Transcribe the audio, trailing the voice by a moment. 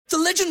The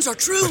legends are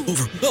true.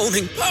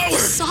 Overwhelming power!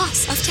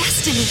 Sauce of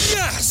destiny.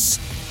 Yes!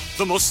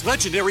 The most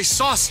legendary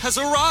sauce has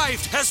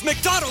arrived as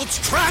McDonald's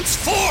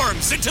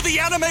transforms into the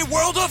anime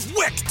world of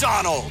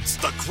WickDonald's.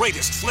 The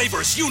greatest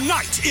flavors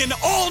unite in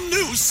all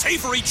new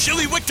savory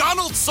chili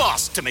McDonald's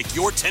sauce to make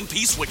your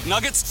 10-piece Wick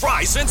Nuggets,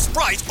 fries, and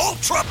Sprite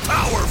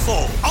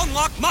ultra-powerful.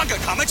 Unlock manga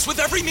comics with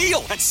every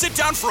meal and sit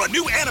down for a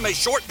new anime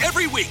short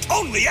every week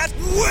only at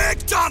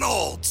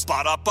WickDonald's.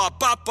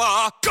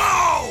 Ba-da-ba-ba-ba,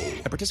 go!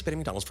 At participating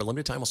McDonald's for a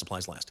limited time while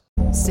supplies last.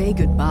 Say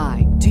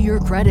goodbye to your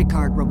credit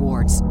card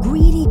rewards.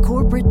 Greedy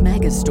corporate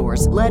mega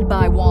stores, led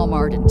by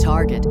Walmart and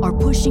Target, are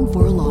pushing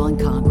for a law in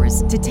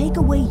Congress to take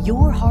away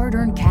your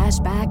hard-earned cash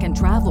back and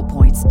travel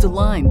points to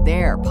line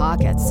their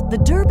pockets. The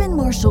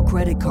Durbin-Marshall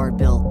credit card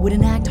bill would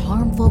enact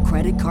harmful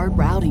credit card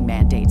routing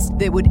mandates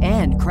that would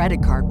end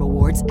credit card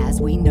rewards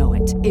as we know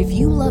it. If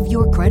you love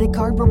your credit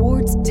card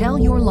rewards, tell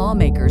your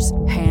lawmakers,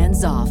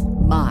 hands off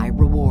my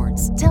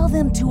rewards. Tell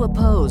them to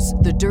oppose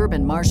the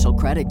Durbin-Marshall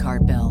credit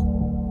card bill.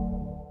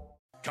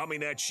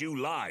 Coming at you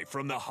live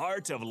from the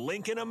heart of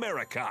Lincoln,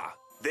 America.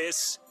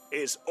 This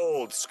is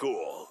Old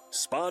School,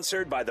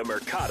 sponsored by the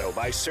Mercado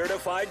by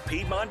Certified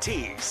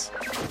Piedmontese.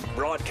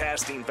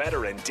 Broadcasting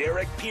veteran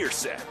Derek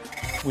Pearson.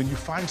 When you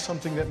find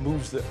something that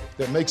moves them,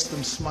 that makes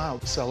them smile,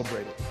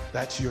 celebrate it.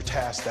 That's your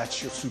task.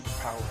 That's your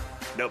superpower.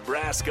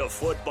 Nebraska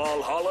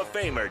Football Hall of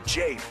Famer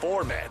Jay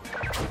Foreman.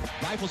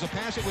 Rifles a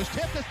pass. It was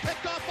tipped. It's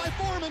picked off by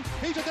Foreman.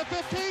 He's at the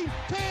 15,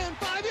 10,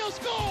 5. He'll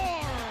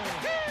score!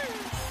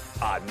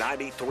 On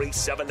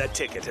 93.7 The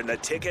Ticket and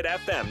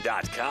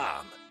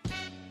theticketfm.com.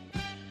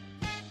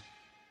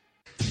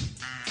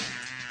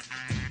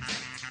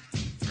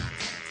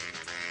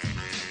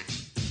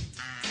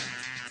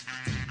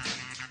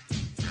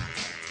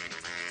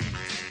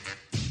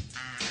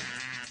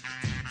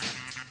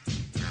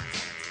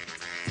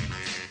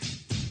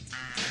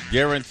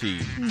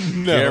 Guaranteed.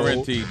 No.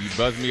 Guaranteed. You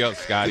buzz me up,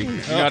 Scotty. No. You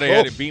know how they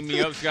had to beat me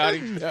up, Scotty?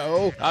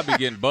 No. I be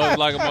getting buzzed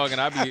like a mug,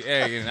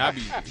 and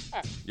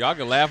y'all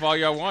can laugh all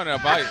y'all want.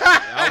 If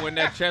I win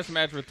that chess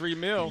match for $3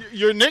 million.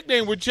 Your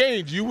nickname would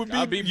change. You would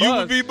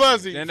be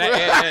Buzzy. And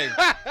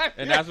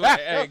that's what.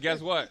 Hey,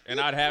 guess what? And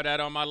I'd have that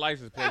on my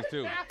license plate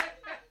too.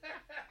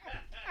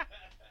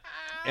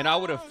 And I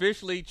would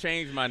officially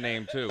change my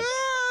name too.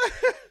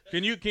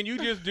 Can you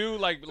just do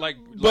like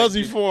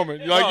Buzzy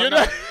Foreman? No,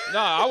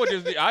 I would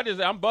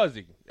I'm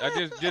Buzzy.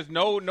 Just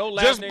no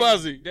last just name.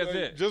 Buzzy. That's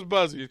it. Just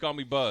Buzzy. Just call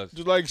me Buzz.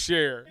 Just like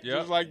Cher. Yep.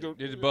 Just like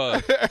just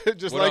Buzz.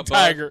 just what like up,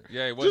 Tiger. Buzz?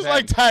 Yeah. Just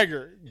like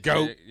Tiger.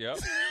 Goat. Yep.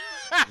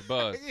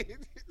 Buzz.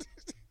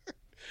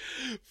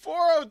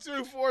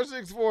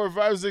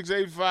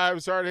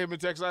 402-464-5685. Sorry to hit my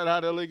text line,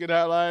 the Lincoln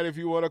hotline. If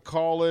you want to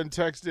call in,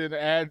 text in,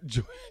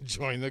 and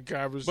join the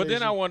conversation. But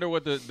then I wonder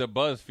what the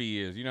buzz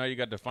fee is. You know, you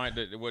got to find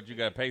what you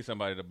got to pay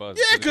somebody to buzz.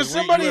 Yeah, because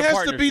somebody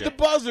has to be the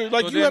buzzer.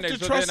 Like, you have to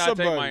trust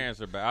somebody. I take my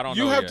answer back. I don't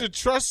know. You have to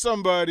trust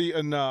somebody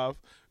enough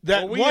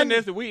that we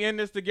in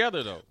this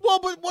together though. Well,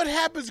 but what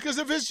happens? Because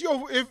if it's your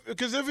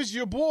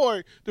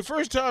boy, the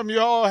first time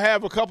y'all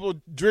have a couple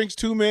of drinks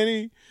too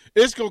many,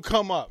 it's gonna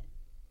come up.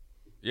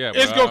 Yeah,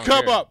 it's gonna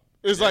come up.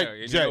 It's like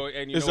Jay.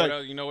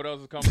 You know what else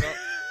is coming up?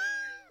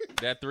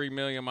 That $3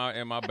 million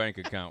in my bank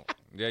account.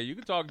 Yeah, you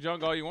can talk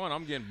junk all you want.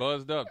 I'm getting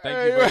buzzed up. Thank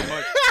you very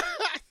much.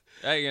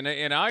 Hey,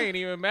 and I ain't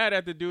even mad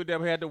at the dude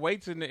that had the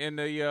weights in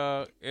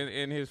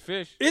his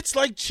fish. It's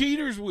like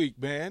Cheaters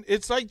Week, man.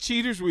 It's like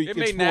Cheaters Week. It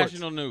made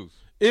national news.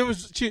 It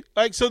was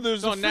so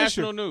there's a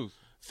national news.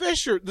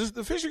 Fisher,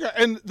 the Fisher guy,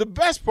 and the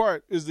best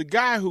part is the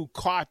guy who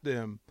caught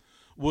them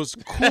was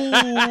cool. he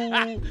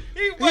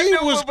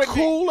was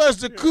cool as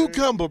the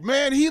cucumber,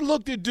 man. He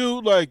looked at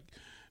dude like,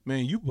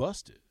 man, you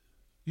busted,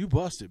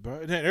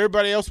 bro. And then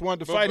everybody else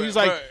wanted to fight. He's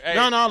like,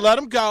 no, let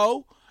him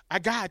go. I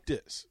got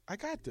this.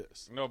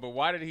 No, but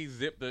why did he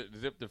zip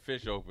the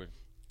fish open?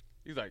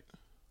 He's like,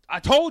 I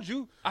told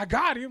you, I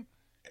got him.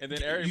 And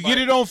then everybody, you get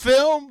it on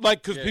film,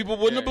 like, because people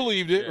wouldn't have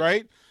believed it,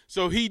 right?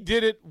 So he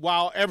did it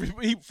while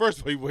everybody. First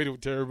of all, he waited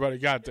until everybody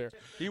got there.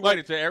 He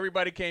waited till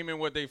everybody came in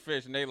with their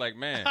fish, and they like,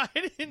 man,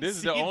 this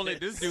is the only.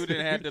 This dude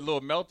didn't have the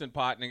little melting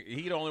pot, and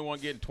he the only one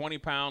getting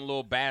 20-pound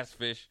little bass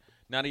fish,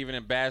 not even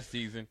in bass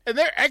season. And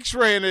they're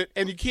X-raying it,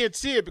 and you can't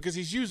see it because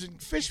he's using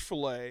fish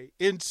fillet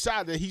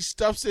inside that he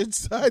stuffs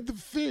inside the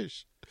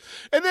fish.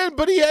 And then,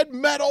 but he had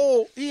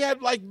metal. He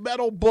had like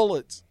metal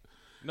bullets.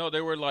 No, they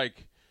were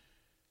like.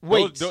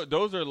 Weights.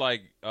 Those are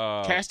like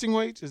casting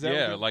weights. Is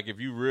that like if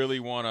you really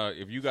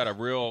if you got a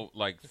real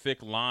like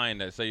thick line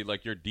that say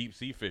like you're deep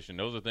sea fishing,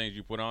 those are things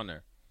you put on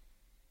there.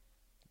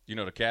 You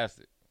know, to cast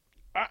it.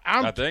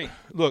 I think.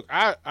 Look,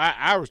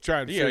 I was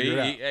trying to figure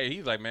it out.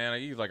 He's like, man,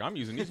 I'm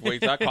using these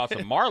weights I caught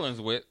some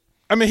marlins with.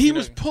 I mean, he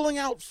was pulling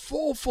out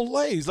full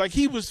fillets, like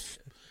he was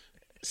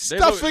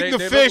stuffing the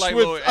fish like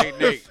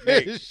with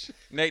fish.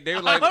 Nate, they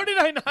were like, how did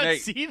I not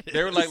see this?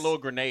 They were like little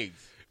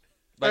grenades,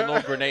 like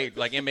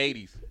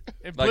M80s.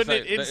 And putting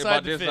it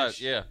inside the fish.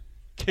 Yeah.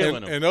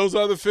 Killing them. And those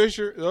other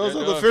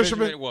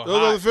fishermen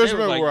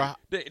were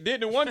Then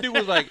the one dude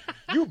was like,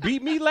 you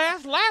beat me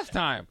last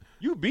time.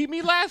 You beat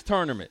me last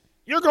tournament.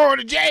 you're going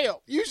to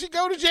jail. You should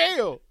go to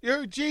jail.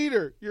 You're a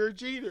cheater. You're a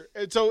cheater.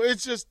 And so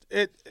it's just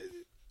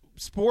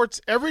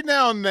sports. Every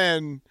now and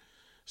then,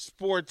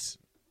 sports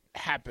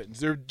happens.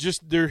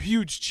 They're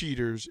huge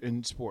cheaters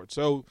in sports.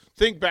 So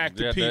think back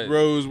to Pete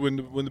Rose when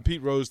the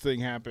Pete Rose thing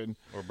happened.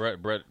 Or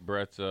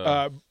Brett's.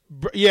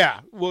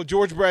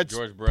 George Brett's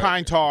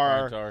Pine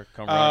Tar.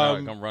 Come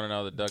running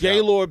out of the dugout.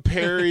 Gaylord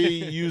Perry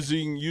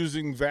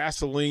using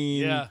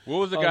Vaseline. Yeah. What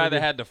was the guy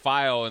that had the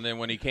file, and then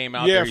when he came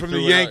out there, from the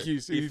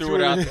Yankees. He threw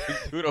it out. He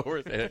threw it over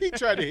his head. He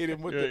tried to hit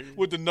him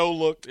with the no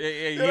look.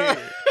 Yeah,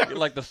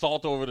 like the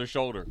salt over the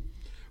shoulder.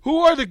 Who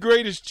are the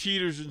greatest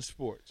cheaters in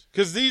sports?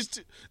 Because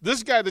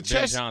this guy, the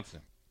chess Johnson,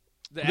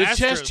 Ben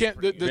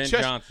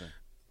Johnson.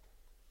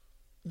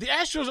 The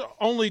Astros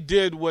only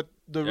did what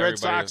the Red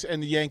Sox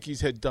and the Yankees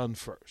had done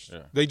first.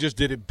 Yeah. They just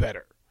did it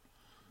better.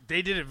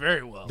 They did it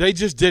very well. They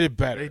just did it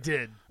better. They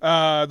did.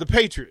 The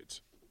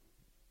Patriots.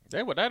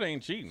 That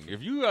ain't cheating.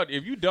 If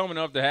you dumb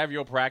enough to have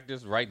your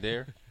practice right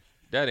there,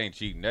 that ain't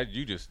cheating. That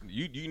you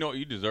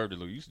deserve to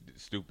lose. You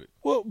stupid.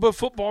 Well, but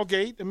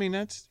Footballgate, I mean,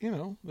 that's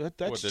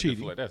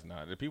cheating. That's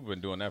not. The people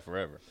been doing that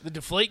forever. The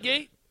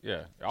Deflategate?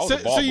 Yeah, I was a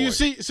ball boy. You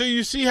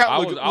see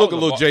how look at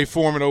little Jay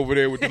Foreman over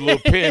there with the little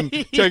pin,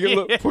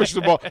 push the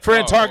ball.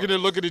 Fran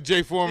Tarkenton looking at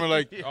Jay Foreman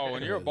like,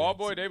 when you're a ball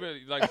boy, they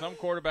be like some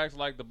quarterbacks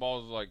like the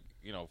balls like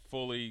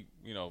fully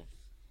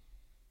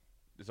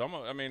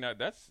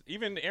that's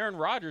even Aaron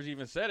Rodgers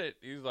even said it.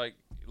 He's like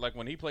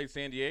when he played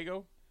San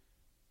Diego,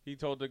 he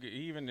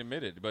even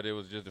admitted, but it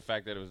was just the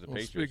fact that it was the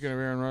Patriots. Speaking of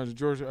Aaron Rodgers,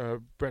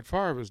 Brett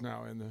Favre is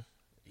now in the.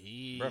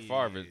 Brett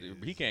Favre,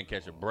 he can't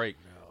catch a break.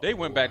 They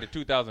went back to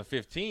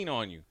 2015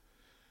 on you.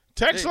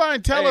 Text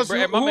line, tell us who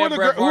are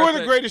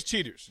the greatest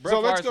cheaters.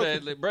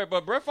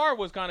 Brett Favre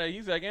was kind of,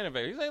 he's like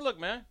innovative. He's like, look,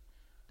 man,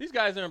 these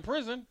guys are in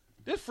prison.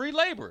 This free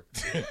labor.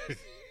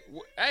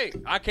 Hey,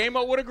 I came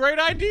up with a great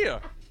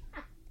idea.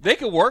 They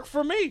could work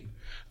for me.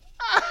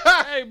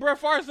 Hey, Brett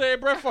Favre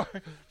said,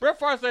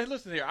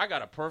 listen here, I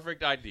got a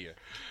perfect idea.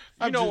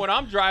 When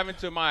I'm driving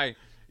to my,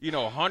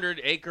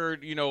 100-acre,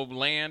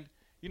 land,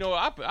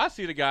 I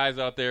see the guys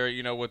out there,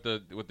 with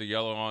the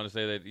yellow on and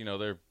say that,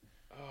 they're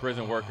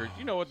prison workers.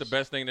 You know what the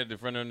best thing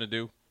for them to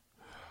do?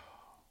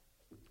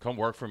 Come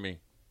work for me.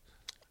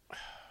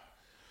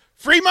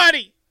 Free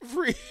money.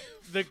 Free.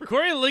 The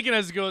Corey Lincoln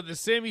has to go with the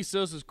Sammy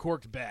Sosa's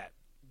corked bat.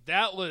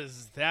 That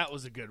was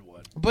a good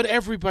one. But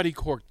everybody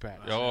corked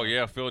bats. Oh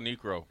yeah, Phil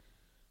Necro.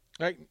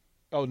 Like,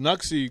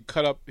 Nuxie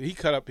cut up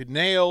his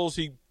nails.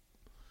 He,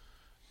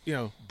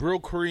 Brill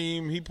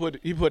cream. He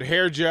put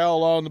hair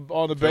gel on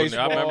the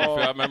baseball.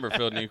 I remember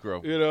Phil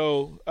Necro.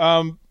 Phil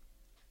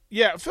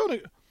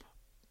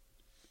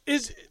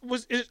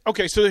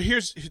okay. So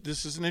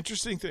this is an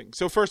interesting thing.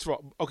 So first of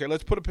all, okay,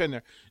 let's put a pin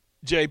there.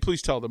 Jay,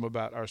 please tell them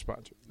about our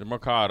sponsor. The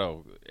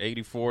Mercado,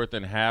 84th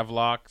and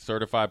Havelock,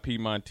 certified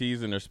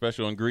Piedmontese and their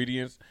special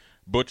ingredients.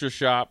 Butcher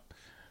Shop.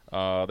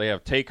 They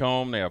have take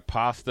home. They have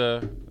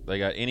pasta. They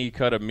got any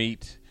cut of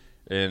meat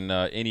and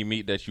any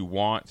meat that you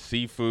want.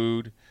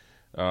 Seafood.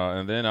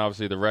 And then,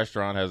 obviously, the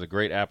restaurant has a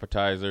great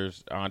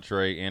appetizers,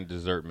 entree, and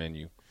dessert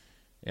menu.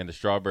 And the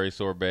strawberry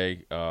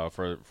sorbet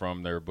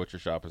from their Butcher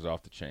Shop is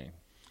off the chain.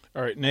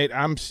 All right, Nate,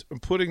 I'm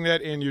putting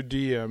that in your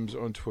DMs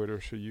on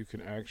Twitter so you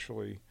can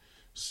actually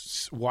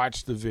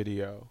watch the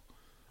video.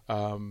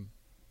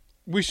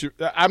 We should.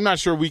 I'm not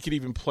sure we could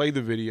even play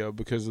the video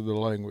because of the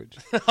language.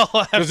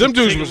 Because them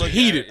dudes was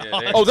heated.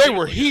 They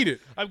were heated.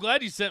 I'm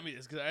glad you sent me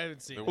this because I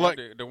haven't seen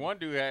it. The one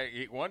dude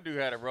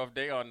had a rough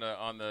day on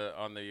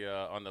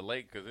the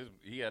lake because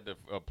he had the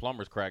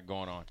plumber's crack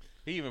going on.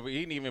 He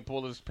didn't even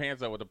pull his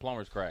pants up with the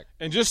plumber's crack.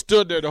 And just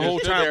stood there the whole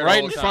time,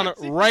 right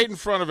in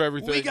front of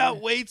everything. We got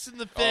weights in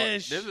the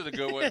fish. This is a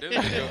good one.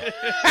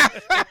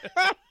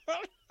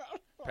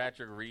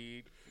 Patrick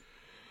Reed.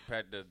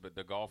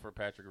 The golfer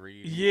Patrick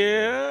Reed.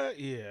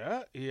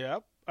 Yeah.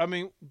 I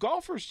mean,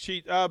 golfers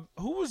cheat.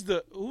 Who was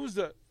the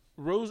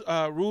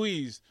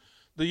Ruiz,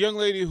 the young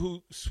lady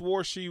who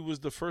swore she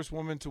was the first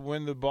woman to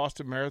win the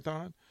Boston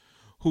Marathon,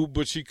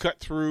 but she cut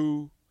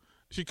through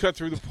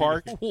the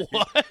park.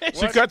 What?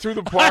 She cut through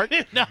the park.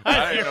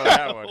 I didn't know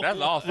that one. That's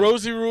awesome.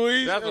 Rosie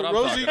Ruiz. That's what I'm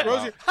talking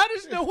about. How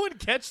does no one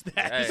catch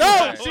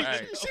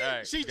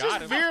that? She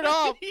just veered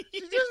off.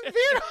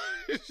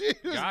 She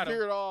just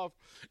veered off.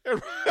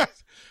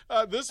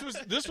 This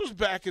was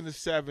back in the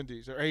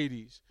 70s or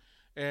 80s,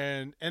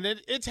 and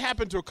it's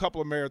happened to a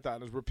couple of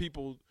marathoners where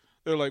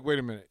they're like, wait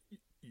a minute,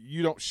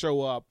 you don't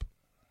show up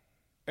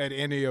at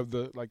any of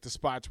the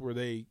spots where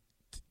they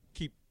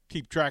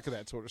keep track of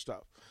that sort of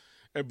stuff.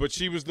 But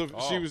she was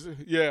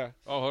yeah.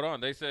 Oh, hold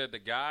on. They said the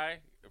guy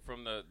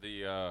from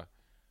the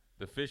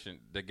fishing,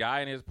 the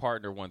guy and his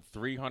partner won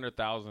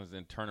 $300,000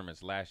 in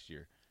tournaments last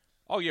year.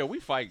 Oh yeah, we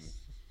fighting.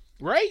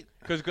 Right?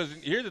 Because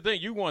here's the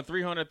thing, you won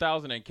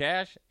 $300,000 in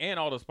cash and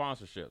all the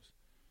sponsorships.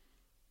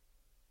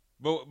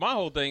 But my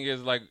whole thing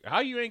is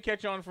how you ain't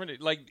catch on for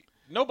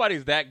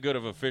nobody's that good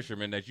of a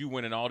fisherman that you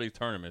win in all these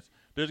tournaments.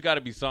 There's got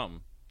to be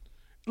something.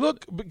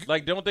 Look,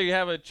 don't they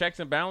have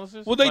checks and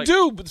balances? Well, they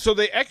do. So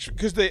they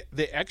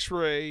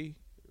X-ray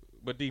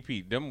But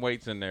DP, them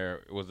weights in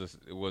there was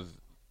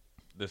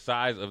the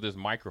size of this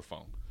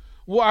microphone.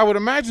 Well, I would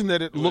imagine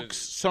that it looks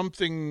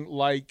something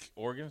like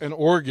organs? an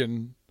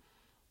organ,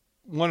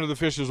 one of the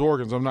fish's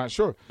organs. I'm not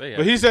sure.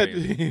 But he said,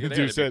 they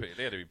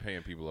had to be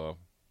paying people off.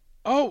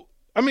 Oh,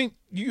 I mean,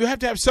 you have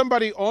to have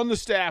somebody on the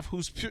staff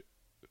whose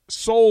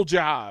sole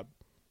job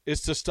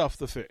is to stuff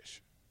the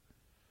fish.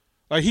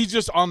 Like, he's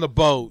just on the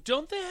boat.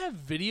 Don't they have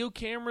video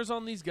cameras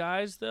on these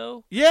guys,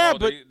 though? Yeah,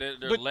 but they're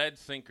lead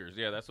sinkers.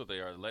 Yeah, that's what they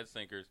are. Lead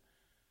sinkers.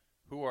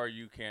 Who are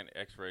you? Can't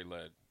X-ray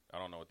lead. I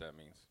don't know what that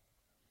means.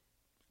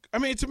 I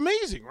mean, it's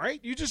amazing, right?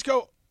 You just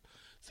go.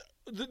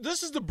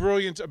 This is the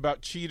brilliance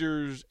about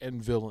cheaters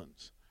and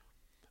villains.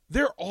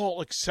 They're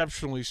all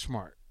exceptionally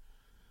smart,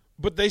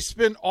 but they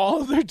spend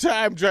all of their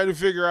time trying to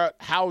figure out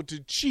how to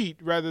cheat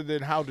rather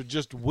than how to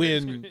just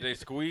win. They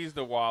squeezed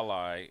the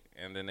walleye,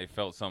 and then they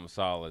felt something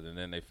solid, and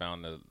then they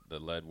found the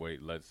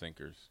lead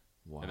sinkers.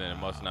 Wow. And then it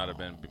must not have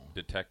been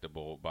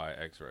detectable by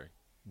X-ray.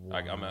 Wow.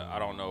 I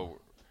don't know.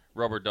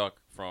 Rubber duck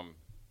from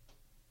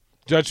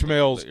Judge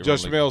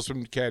Smales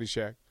from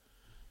Caddyshack.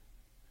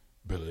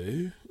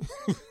 Billy?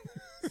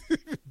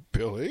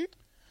 Billy?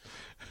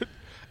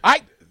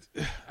 I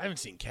haven't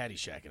seen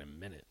Caddyshack in a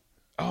minute.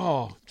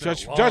 Oh,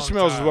 Judge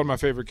Smales is one of my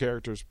favorite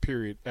characters,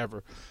 period,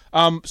 ever.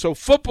 So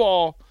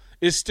football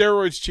is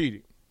steroids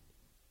cheating.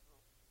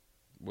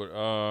 What?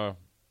 I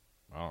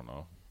don't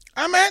know.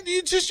 I mean,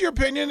 it's just your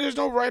opinion. There's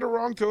no right or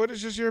wrong to it.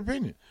 It's just your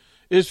opinion.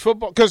 Is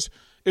football – because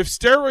if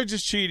steroids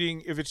is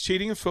cheating, if it's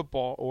cheating in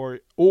football or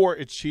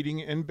it's cheating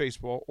in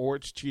baseball or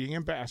it's cheating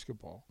in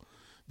basketball,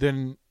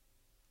 then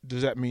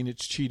does that mean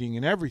it's cheating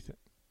in everything?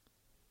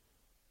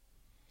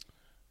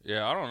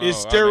 Yeah, I don't know. Is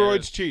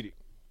steroids cheating?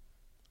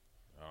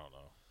 I don't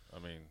know. I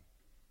mean,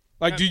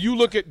 like, do you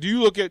look at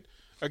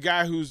a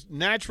guy who's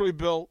naturally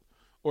built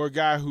or a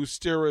guy who's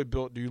steroid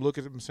built? Do you look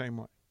at them the same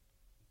way?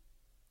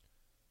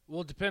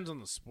 Well, it depends on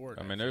the sport.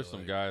 I mean, there's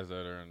some guys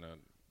that are in the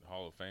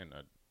Hall of Fame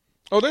that.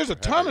 Oh, there's a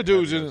ton of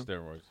dudes in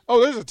steroids.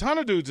 Oh, there's a ton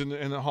of dudes in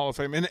the Hall of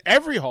Fame, in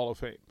every Hall of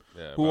Fame,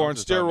 who are on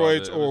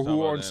steroids or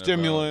who are on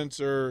stimulants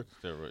or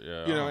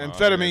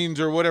amphetamines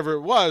or whatever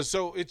it was.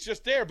 So it's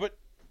just there. But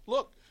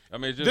look, I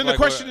mean, just then like the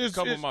question a is,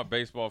 couple of my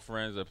baseball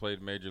friends that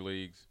played major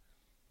leagues,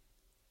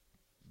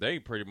 they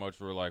pretty much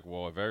were like,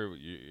 well, if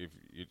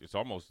it's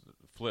almost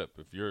flip.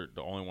 If you're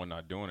the only one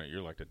not doing it,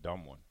 you're like the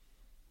dumb one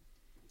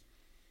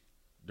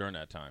during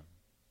that time.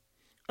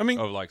 I mean,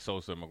 of like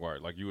Sosa and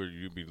McGwire, like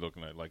you'd be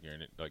looking at like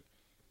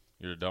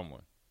you're a dumb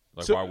one.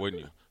 Like, why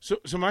wouldn't you?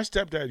 So my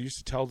stepdad used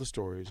to tell the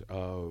stories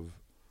of.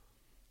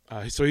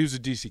 So he was a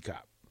DC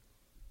cop,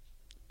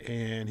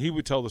 and he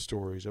would tell the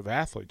stories of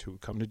athletes who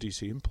would come to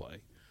DC and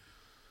play,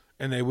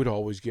 and they would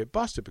always get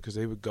busted because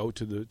they would go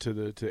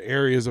to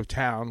areas of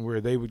town where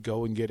they would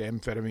go and get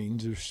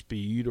amphetamines or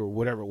speed or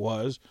whatever it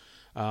was.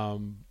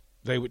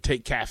 They would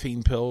take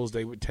caffeine pills.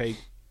 They would take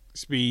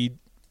speed.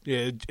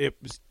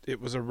 It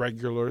was a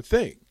regular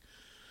thing.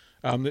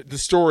 The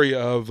story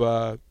of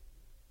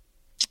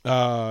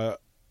Vita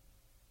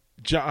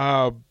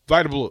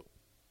Blue.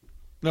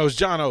 No, it was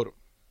John Odom,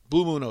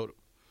 Blue Moon Odom,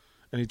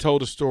 and he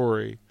told a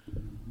story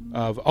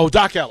of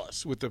Doc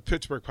Ellis with the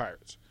Pittsburgh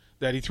Pirates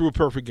that he threw a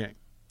perfect game.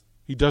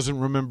 He doesn't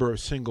remember a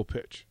single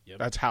pitch. Yep.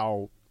 That's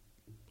how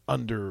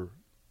under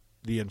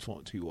the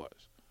influence he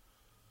was.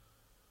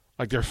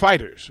 Like, they're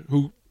fighters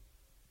who.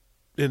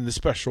 In the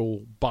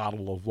special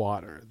bottle of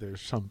water,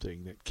 there's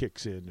something that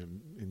kicks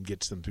in and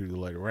gets them through the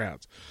later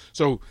rounds.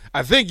 So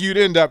I think you'd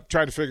end up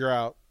trying to figure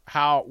out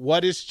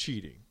what is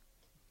cheating.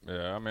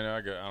 Yeah, I mean, I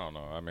don't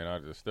know. I mean,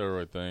 the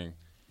steroid thing.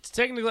 It's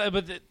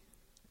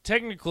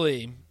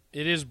technically,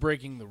 it is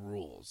breaking the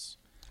rules.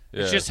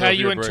 Yeah, it's just how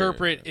you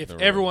interpret. If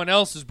everyone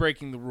else is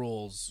breaking the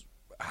rules,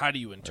 how do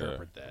you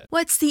interpret that?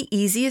 What's the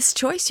easiest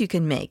choice you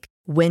can make?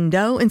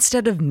 Window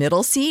instead of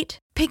middle seat?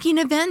 Picking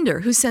a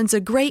vendor who sends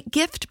a great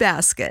gift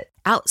basket?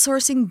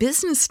 Outsourcing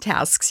business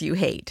tasks you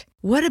hate?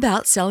 What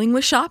about selling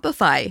with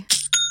Shopify?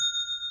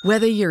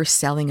 Whether you're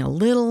selling a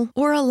little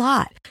or a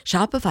lot,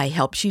 Shopify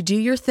helps you do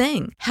your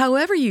thing,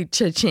 however you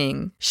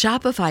cha-ching.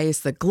 Shopify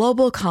is the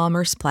global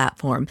commerce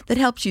platform that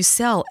helps you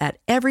sell at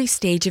every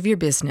stage of your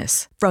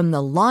business. From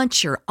the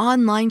launch your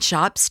online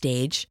shop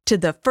stage to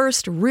the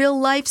first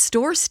real-life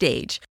store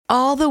stage,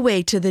 all the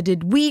way to the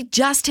did we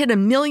just hit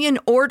 1 million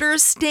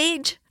orders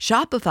stage.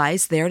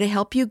 Shopify's there to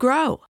help you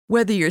grow.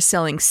 Whether you're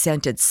selling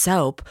scented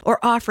soap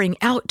or offering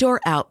outdoor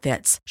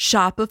outfits,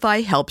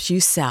 Shopify helps you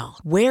sell.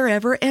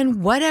 Wherever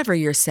and whatever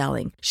you're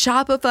selling,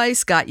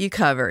 Shopify's got you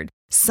covered.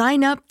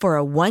 Sign up for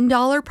a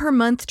 $1 per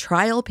month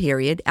trial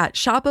period at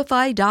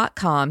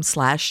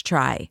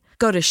shopify.com/try.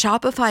 Go to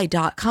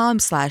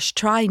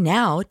shopify.com/try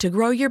now to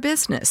grow your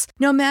business,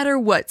 no matter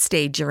what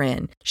stage you're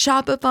in.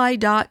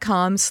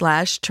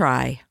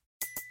 Shopify.com/try.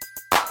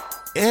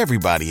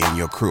 Everybody in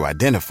your crew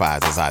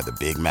identifies as either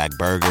Big Mac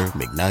Burger,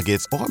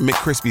 McNuggets, or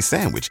McCrispy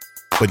Sandwich.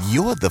 But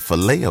you're the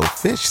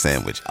Filet-O-Fish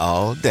Sandwich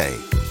all day.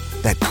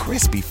 That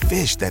crispy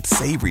fish, that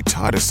savory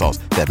tartar sauce,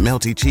 that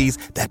melty cheese,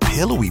 that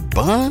pillowy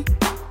bun.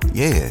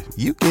 Yeah,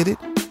 you get it.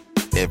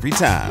 Every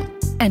time.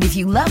 And if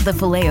you love the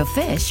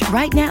Filet-O-Fish,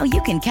 right now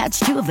you can catch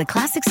 2 of the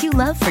classics you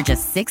love for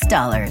just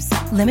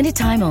 $6. Limited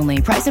time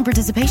only. Price and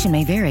participation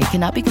may vary.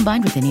 Cannot be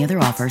combined with any other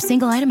offer.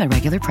 Single item at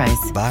regular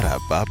price.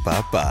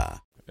 Ba-da-ba-ba-ba.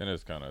 And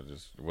it's kind of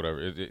just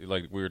whatever.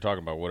 Like we were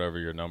talking about, whatever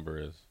your number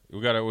is.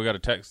 We got a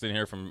text in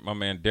here from my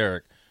man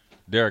Derek.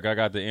 Derek, I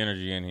got the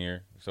energy in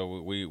here,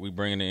 so we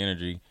bring in the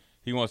energy.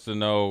 He wants to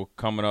know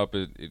coming up,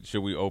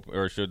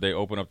 should they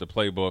open up the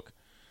playbook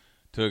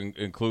to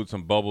include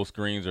some bubble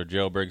screens or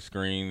jailbreak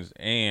screens,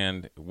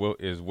 and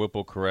is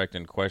Whipple correct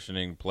in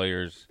questioning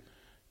players'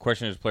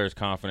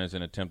 confidence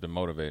and attempt to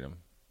motivate them?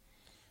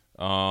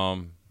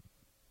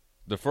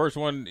 The first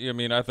one, I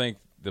mean, I think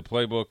the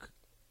playbook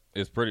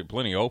is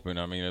plenty open.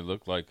 I mean, it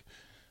looked like,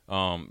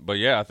 but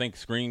yeah, I think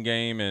screen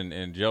game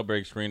and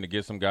jailbreak screen to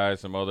get some guys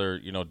some other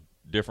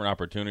different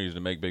opportunities to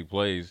make big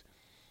plays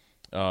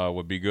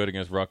would be good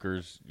against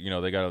Rutgers.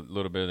 They got a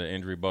little bit of the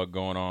injury bug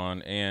going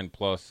on, and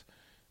plus.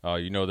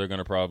 They're going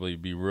to probably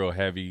be real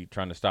heavy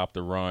trying to stop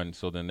the run.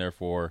 So then,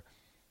 therefore,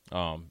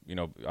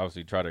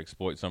 obviously try to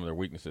exploit some of their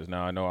weaknesses.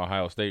 Now, I know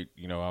Ohio State,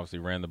 obviously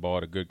ran the ball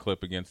at a good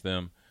clip against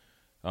them,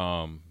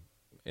 and,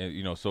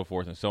 so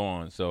forth and so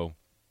on. So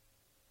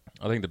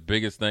I think the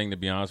biggest thing, to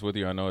be honest with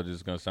you, I know it's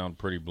just going to sound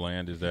pretty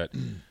bland, is that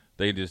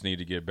they just need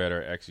to get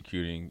better at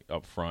executing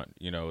up front,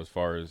 as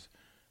far as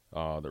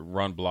the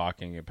run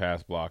blocking and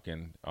pass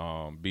blocking,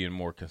 being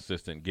more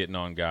consistent, getting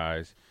on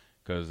guys.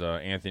 Because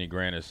Anthony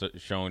Grant has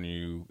shown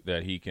you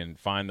that he can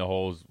find the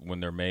holes when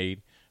they're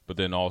made, but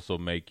then also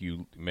make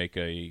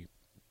a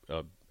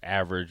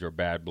average or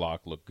bad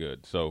block look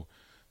good. So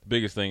the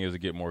biggest thing is to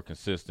get more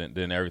consistent.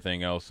 Then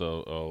everything else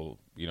will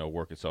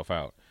work itself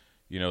out.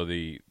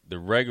 The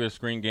regular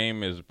screen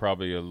game is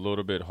probably a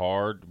little bit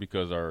hard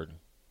because our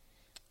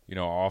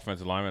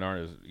offensive linemen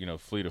aren't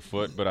as fleet of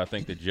foot. But I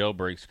think the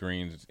jailbreak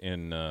screens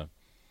and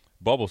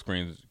bubble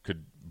screens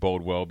could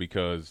bode well,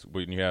 because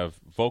when you have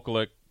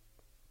Vokalek,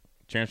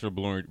 Chancellor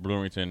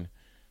Bloomington,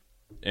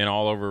 and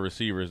all over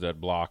receivers that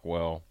block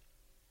well,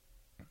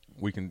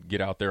 we can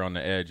get out there on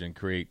the edge and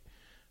create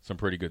some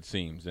pretty good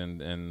seams.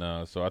 And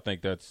so I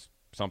think that's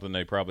something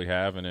they probably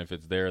have, and if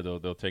it's there,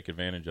 they'll take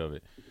advantage of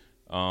it.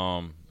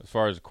 As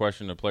far as the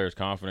question of players'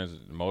 confidence,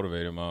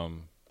 motivate them, I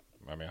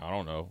mean, I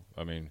don't know.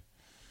 I mean,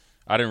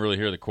 I didn't really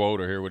hear the quote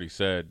or hear what he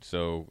said,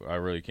 so I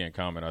really can't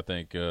comment. I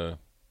think, I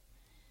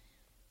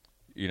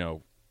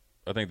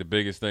think the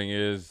biggest thing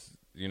is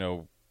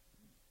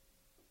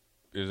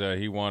that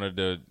he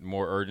wanted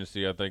more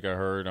urgency, I think I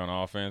heard, on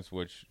offense,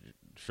 which,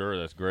 sure,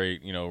 that's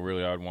great.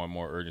 Really I'd want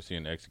more urgency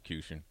in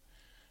execution.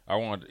 I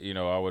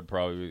would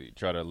probably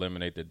try to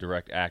eliminate the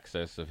direct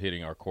access of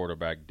hitting our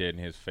quarterback dead in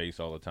his face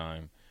all the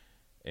time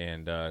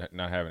and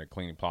not having a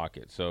clean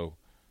pocket. So,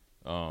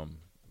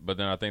 but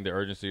then I think the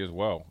urgency as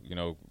well.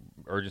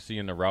 Urgency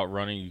in the route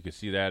running, you can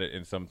see that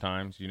in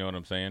sometimes, you know what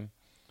I'm saying?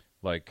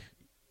 Like,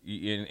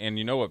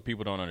 and what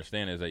people don't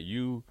understand is that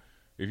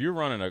if you're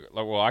running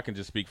I can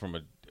just speak from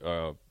a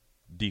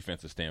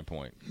defensive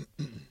standpoint.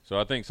 So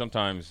I think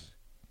sometimes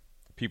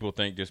people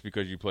think just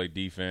because you play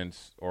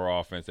defense or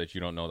offense that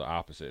you don't know the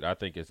opposite. I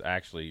think it's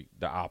actually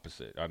the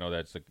opposite. I know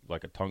that's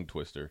like a tongue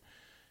twister.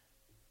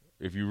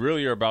 If you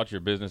really are about your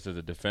business as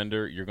a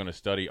defender, you're going to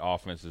study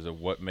offenses of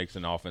what makes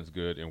an offense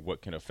good and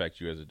what can affect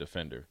you as a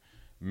defender.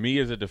 Me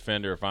as a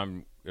defender,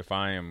 if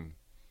I am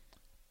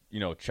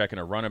checking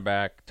a running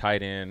back,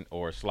 tight end,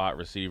 or a slot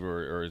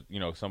receiver,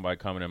 or somebody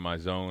coming in my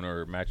zone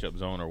or matchup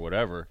zone or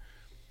whatever,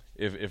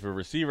 if a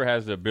receiver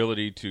has the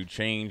ability to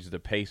change the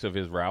pace of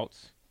his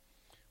routes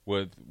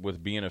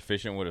with being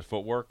efficient with his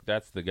footwork,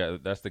 that's the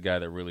guy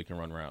that really can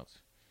run routes.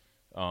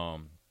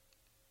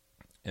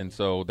 And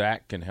so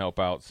that can help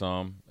out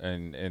some,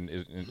 and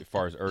as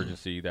far as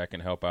urgency, that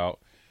can help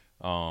out.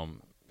 And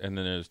then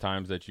there's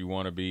times that you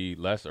want to be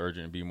less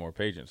urgent and be more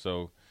patient.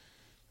 So,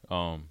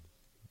 I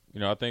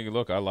think,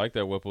 look, I like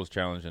that Whipple's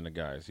challenging the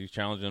guys. He's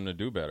challenging them to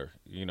do better,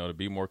 to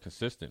be more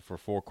consistent for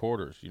 4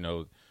 quarters.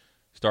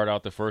 Start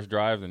out the first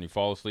drive, then you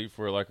fall asleep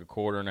for like a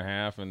quarter and a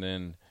half, and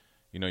then,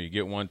 you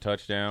get 1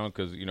 touchdown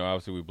because,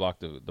 obviously we blocked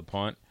the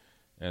punt,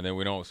 and then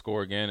we don't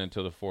score again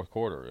until the 4th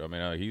quarter. I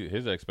mean,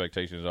 his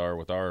expectations are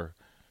with our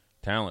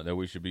talent that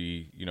we should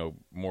be,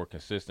 more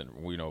consistent,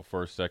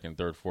 first, second,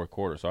 third, 4th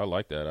quarter. So I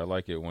like that. I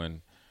like it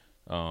when,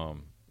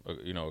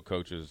 a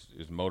coach is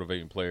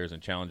motivating players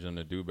and challenging them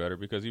to do better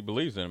because he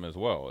believes in them as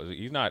well.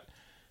 He's not,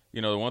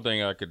 the one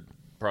thing I could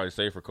probably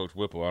say for Coach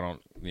Whipple,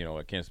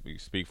 I can't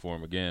speak for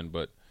him again,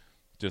 but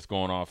just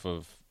going off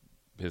of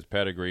his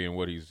pedigree and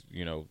what he's,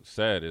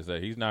 said, is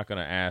that he's not going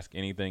to ask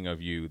anything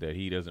of you that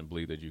he doesn't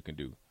believe that you can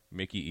do.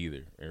 Mickey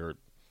either, or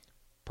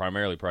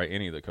primarily probably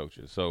any of the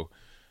coaches. So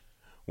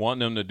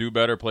wanting them to do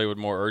better, play with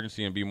more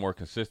urgency, and be more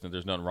consistent,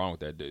 there's nothing wrong with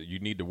that. You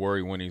need to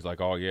worry when he's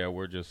like, oh, yeah,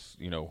 we're just,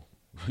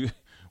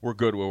 we're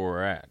good where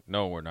we're at.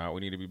 No, we're not.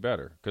 We need to be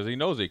better because he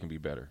knows they can be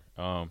better.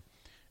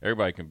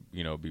 Everybody can,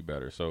 be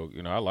better. So,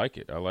 I like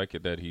it. I like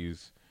it that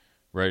he's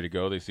ready to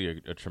go. They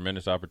see a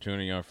tremendous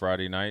opportunity on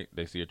Friday night.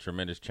 They see a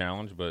tremendous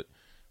challenge, but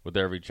with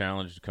every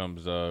challenge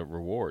comes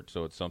reward.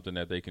 So it's something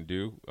that they can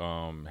do.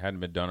 Hadn't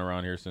been done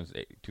around here since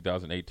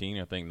 2018.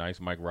 I think nice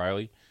Mike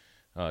Riley,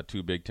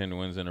 2 Big Ten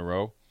wins in a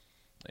row.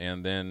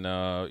 And then,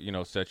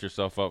 set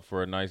yourself up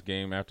for a nice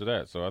game after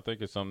that. So I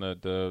think it's something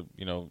that,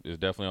 is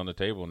definitely on the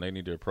table, and they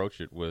need to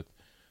approach it with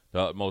the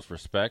utmost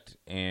respect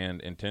and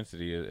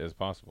intensity as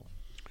possible.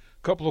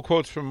 A couple of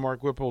quotes from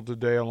Mark Whipple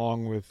today,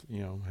 along with,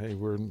 hey,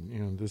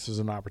 this is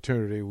an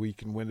opportunity. We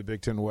can win the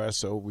Big Ten West,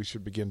 so we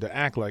should begin to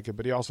act like it.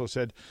 But he also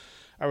said,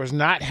 I was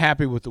not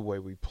happy with the way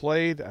we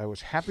played. I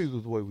was happy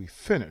with the way we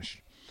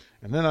finished.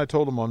 And then I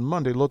told him on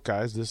Monday, look,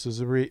 guys, this is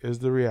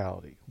the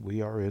reality.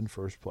 We are in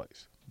first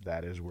place.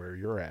 That is where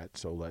you're at,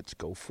 so let's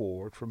go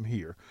forward from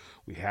here.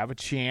 We have a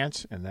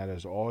chance, and that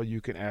is all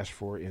you can ask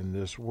for in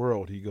this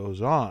world. He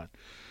goes on.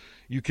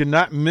 You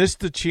cannot miss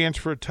the chance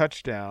for a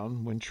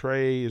touchdown when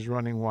Trey is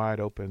running wide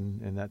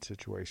open in that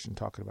situation,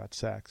 talking about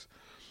sacks.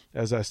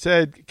 As I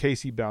said,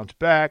 Casey bounced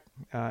back,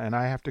 and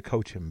I have to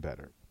coach him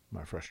better.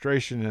 My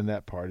frustration in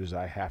that part is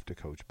I have to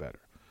coach better.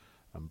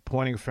 I'm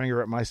pointing a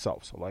finger at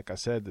myself. So like I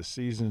said, this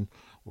season,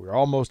 we're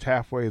almost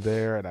halfway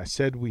there, and I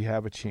said we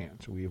have a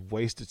chance. We have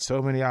wasted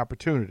so many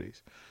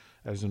opportunities.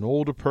 As an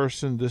older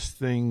person, this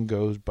thing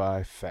goes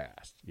by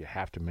fast. You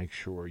have to make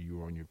sure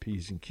you're on your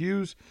P's and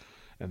Q's,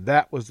 and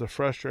that was the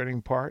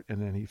frustrating part.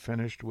 And then he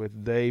finished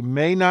with, they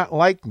may not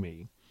like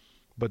me,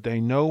 but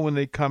they know when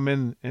they come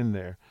in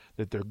there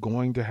that they're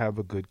going to have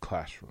a good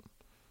classroom.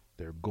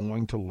 They're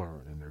going to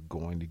learn, and they're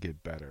going to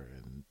get better.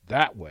 And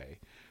that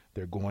way,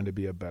 they're going to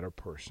be a better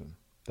person.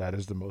 That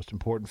is the most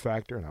important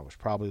factor, and I was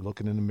probably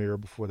looking in the mirror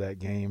before that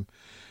game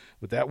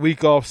with that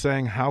week off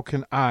saying, how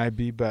can I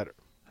be better?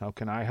 How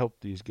can I help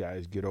these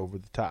guys get over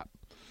the top?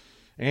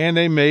 And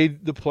they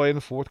made the play in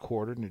the fourth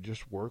quarter, and it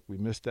just worked. We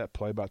missed that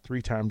play about 3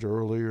 times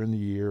earlier in the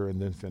year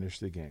and then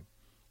finished the game.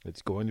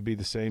 It's going to be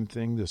the same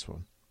thing this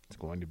one. It's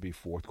going to be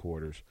fourth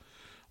quarters.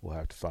 We'll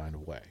have to find a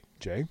way.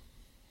 Jay?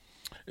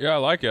 Yeah, I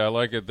like it. I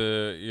like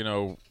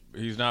it.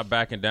 He's not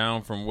backing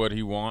down from what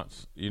he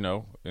wants,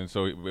 and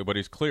so, but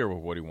he's clear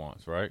with what he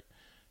wants, right?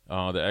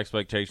 The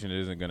expectation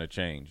isn't going to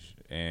change,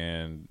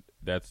 and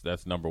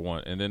that's number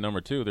one. And then number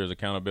 2, there's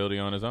accountability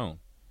on his own,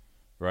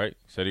 right?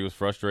 He said he was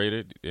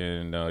frustrated,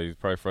 and he's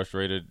probably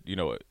frustrated,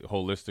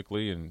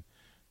 holistically, and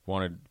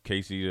wanted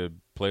Casey to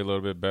play a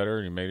little bit better,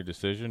 and he made a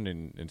decision,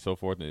 and so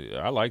forth.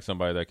 I like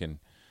somebody that can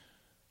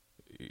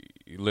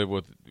live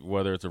with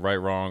whether it's a right,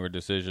 wrong, or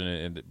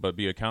decision, but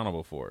be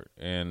accountable for it.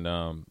 And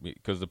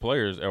because the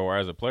players, or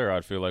as a player,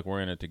 I'd feel like we're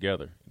in it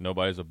together.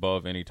 Nobody's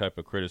above any type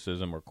of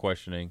criticism or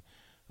questioning,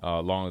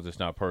 as long as it's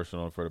not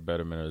personal for the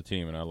betterment of the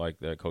team. And I like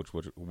that Coach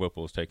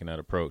Whipple is taking that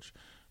approach.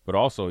 But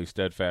also he's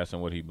steadfast in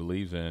what he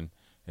believes in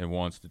and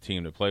wants the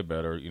team to play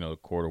better,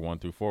 quarter 1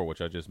 through 4,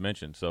 which I just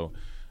mentioned. So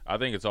I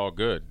think it's all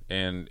good.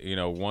 And,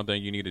 one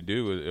thing you need to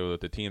do is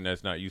with the team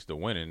that's not used to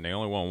winning, they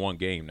only won 1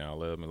 game now.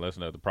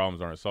 Listen, the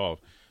problems aren't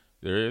solved.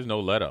 There is no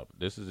let-up.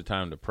 This is the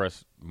time to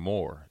press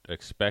more,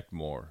 expect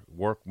more,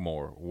 work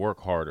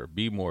harder,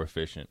 be more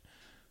efficient.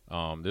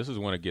 This is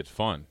when it gets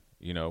fun,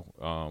 get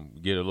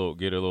a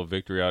little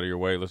victory out of your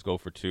way. Let's go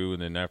for 2,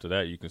 and then after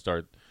that you can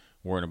start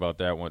worrying about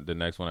that one, the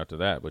next one after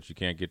that. But you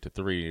can't get to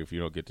 3 if you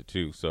don't get to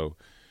 2. So,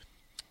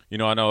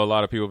 I know a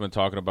lot of people have been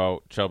talking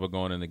about Chuba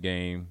going in the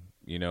game,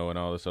 and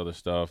all this other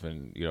stuff,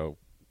 and,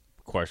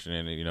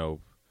 questioning it,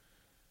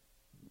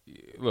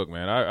 Look,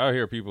 man, I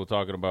hear people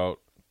talking about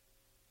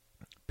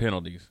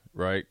penalties,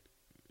 right,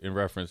 in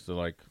reference to,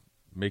 like,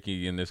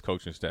 Mickey and this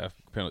coaching staff.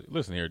 Penalty.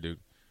 Listen here, dude.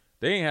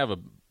 They ain't have a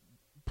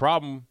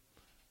problem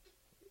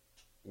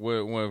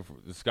when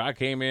Scott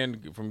came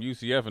in from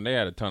UCF and they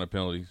had a ton of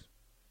penalties.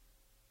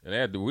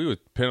 And we were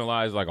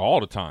penalized, like, all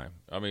the time.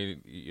 I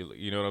mean,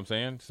 you know what I'm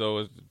saying?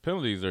 So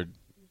penalties are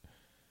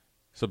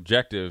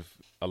subjective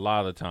a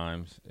lot of the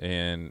times,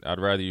 and I'd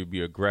rather you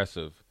be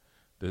aggressive.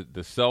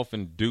 The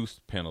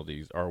self-induced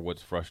penalties are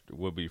what's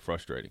will be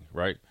frustrating,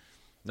 right?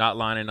 Not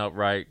lining up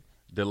right,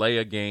 delay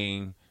a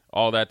game,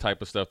 all that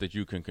type of stuff that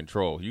you can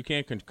control. You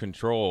can't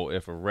control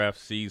if a ref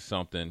sees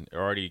something,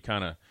 already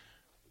kind of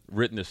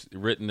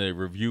written the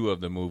review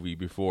of the movie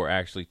before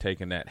actually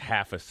taking that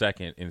half a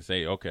second and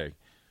say, okay,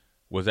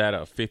 was that a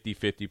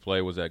 50-50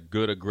 play? Was that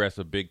good,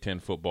 aggressive Big Ten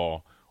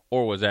football?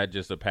 Or was that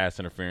just a pass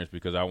interference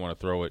because I want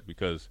to throw it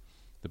because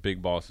the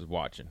big boss is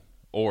watching?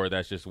 Or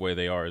that's just the way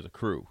they are as a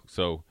crew.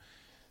 So,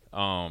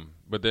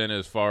 but then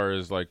as far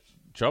as, like,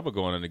 Chuba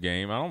going in the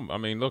game,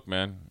 look,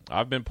 man,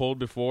 I've been pulled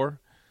before.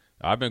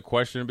 I've been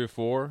questioned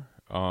before.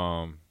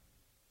 And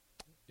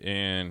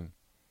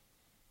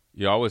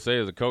you always say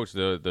as a coach,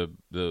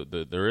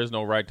 there is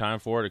no right time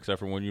for it except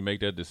for when you make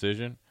that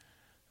decision.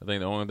 I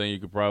think the only thing you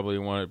could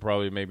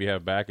probably maybe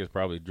have back is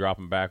probably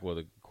dropping back with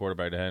a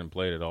quarterback that hadn't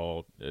played at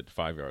all at the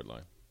 5-yard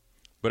line.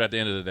 But at the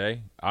end of the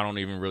day, I don't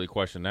even really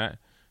question that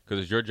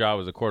because it's your job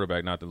as a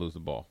quarterback not to lose the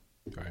ball.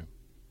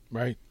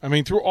 Right. I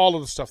mean, through all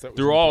of the stuff that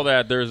was all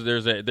that,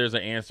 there's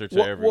an answer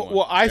to everyone.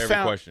 Well, every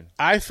question.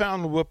 I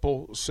found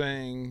Whipple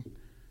saying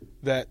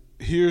that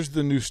here's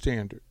the new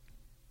standard.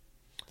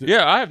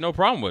 Yeah, I have no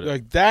problem with it.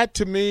 Like, that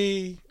to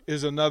me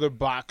is another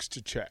box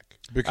to check.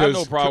 Because I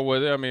have no problem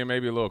with it. I mean,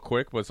 maybe a little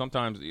quick, but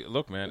sometimes,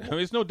 look, man, I mean,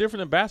 it's no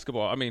different than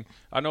basketball. I mean,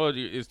 I know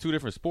it's two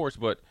different sports,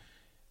 but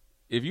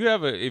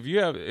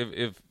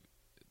if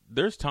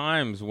there's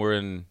times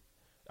when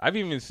I've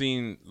even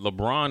seen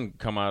LeBron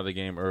come out of the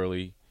game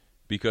early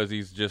because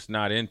he's just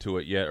not into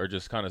it yet, or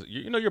just kind of,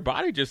 your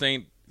body just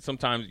ain't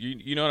sometimes,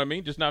 you know what I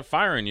mean? Just not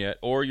firing yet,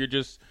 or you're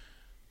just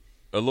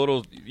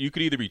you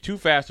could either be too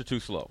fast or too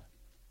slow.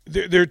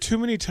 There are too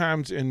many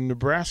times in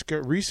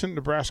recent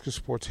Nebraska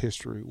sports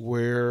history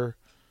where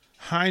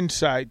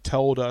hindsight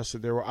told us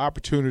that there were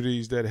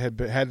opportunities that had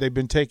they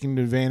been taken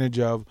advantage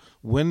of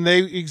when they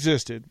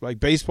existed, like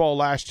baseball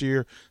last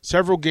year,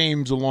 several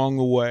games along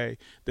the way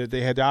that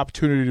they had the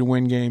opportunity to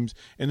win games,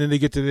 and then they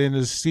get to the end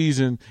of the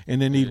season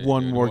and they need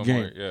one more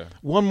game.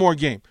 One more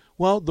game.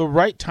 Well, the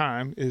right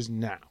time is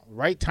now.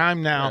 Right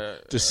time now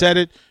to set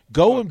it.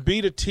 Go and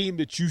beat a team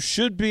that you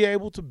should be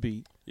able to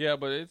beat. Yeah,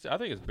 but I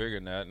think it's bigger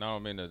than that. And I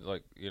don't mean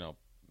to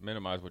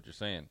minimize what you're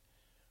saying.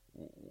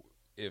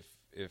 If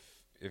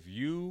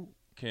you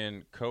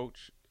can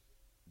coach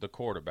the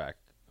quarterback,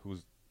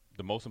 who's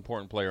the most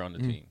important player on the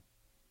team,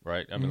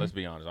 right? I mean, let's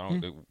be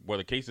honest.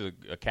 Whether Case is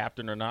a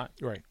captain or not,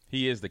 right?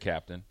 He is the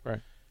captain, right?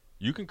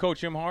 You can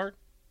coach him hard.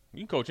 You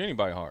can coach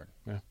anybody hard.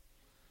 Yeah.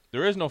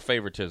 There is no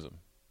favoritism,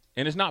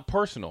 and it's not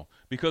personal,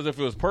 because if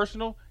it was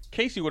personal,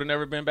 Casey would have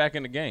never been back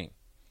in the game.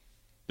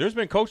 There's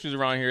been coaches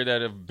around here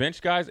that have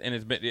benched guys, and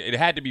it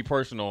had to be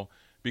personal,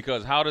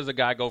 because how does a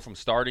guy go from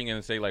starting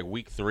in, say, like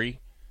week 3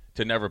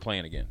 to never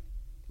playing again?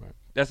 Right.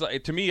 That's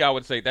to me, I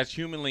would say that's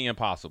humanly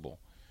impossible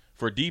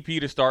for DP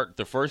to start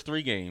the first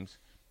 3 games,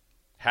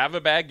 have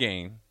a bad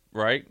game,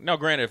 right? Now,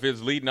 granted, if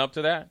it's leading up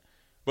to that,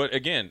 but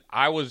again,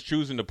 I was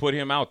choosing to put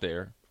him out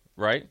there,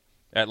 right,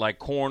 at like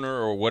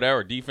corner or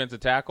whatever, defensive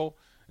tackle,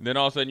 and then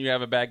all of a sudden you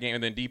have a bad game,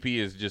 and then DP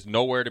is just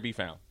nowhere to be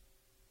found.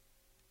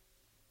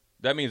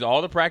 That means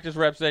all the practice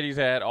reps that he's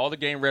had, all the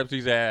game reps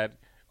he's had,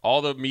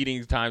 all the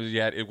meetings times he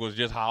had, it was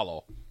just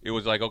hollow. It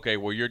was like, okay,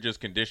 well, you're just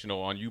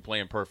conditional on you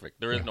playing perfect.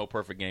 There is no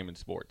perfect game in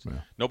sports.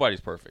 Yeah. Nobody's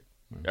perfect.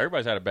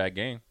 Everybody's had a bad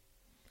game.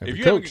 As a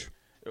coach.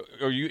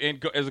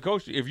 As a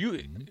coach,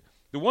 the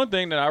one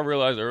thing that I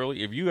realized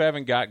early, if you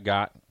haven't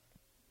got,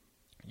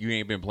 you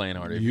ain't been playing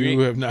hard. You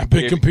have not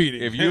been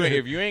competing. If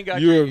you ain't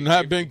got, you have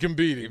not been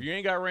competing. If you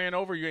ain't got ran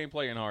over, you ain't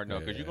playing hard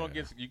enough, because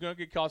you're gonna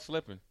get caught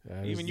slipping.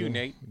 Even you,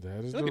 Nate.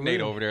 Look at Nate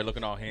over there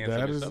looking all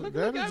handsome. Look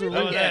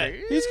at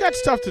him. He's got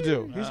stuff to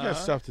do. He's got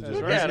stuff to do.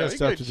 Look at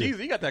him.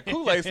 He got that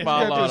Kool-Aid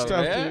smile on him,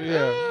 man.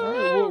 Yeah.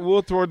 All right,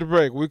 we'll throw it to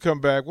break. We come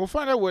back. We'll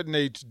find out what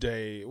Nate's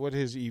day, what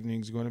his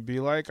evening's going to be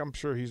like. I'm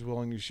sure he's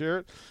willing to share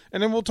it,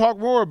 and then we'll talk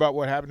more about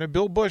what happened. And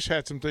Bill Bush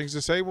had some things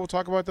to say. We'll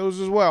talk about those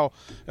as well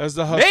as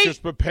the Huskers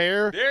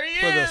prepare. There he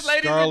for is, the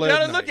ladies and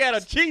gentlemen. Look at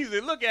him,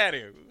 cheesy. Look at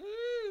him.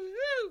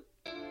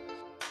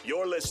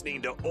 You're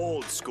listening to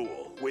Old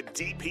School with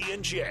DP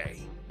and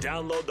J.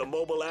 Download the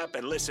mobile app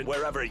and listen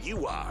wherever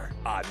you are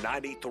on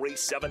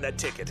 93.7 The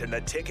Ticket and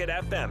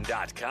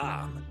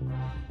theticketfm.com.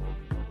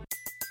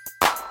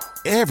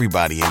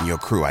 Everybody in your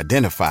crew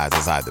identifies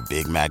as either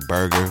Big Mac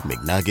Burger,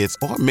 McNuggets,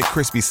 or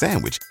McCrispy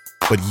Sandwich.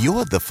 But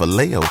you're the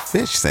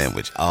Filet-O-Fish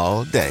Sandwich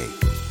all day.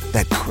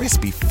 That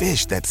crispy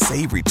fish, that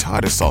savory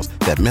tartar sauce,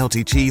 that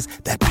melty cheese,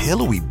 that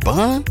pillowy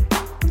bun.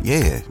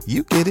 Yeah,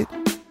 you get it.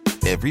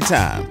 Every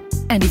time.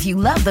 And if you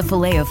love the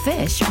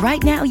Filet-O-Fish,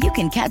 right now you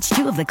can catch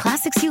 2 of the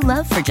classics you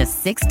love for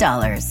just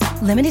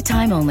 $6. Limited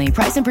time only.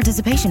 Price and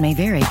participation may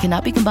vary.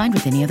 Cannot be combined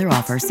with any other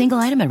offer. Single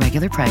item at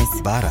regular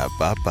price.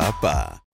 Ba-da-ba-ba-ba.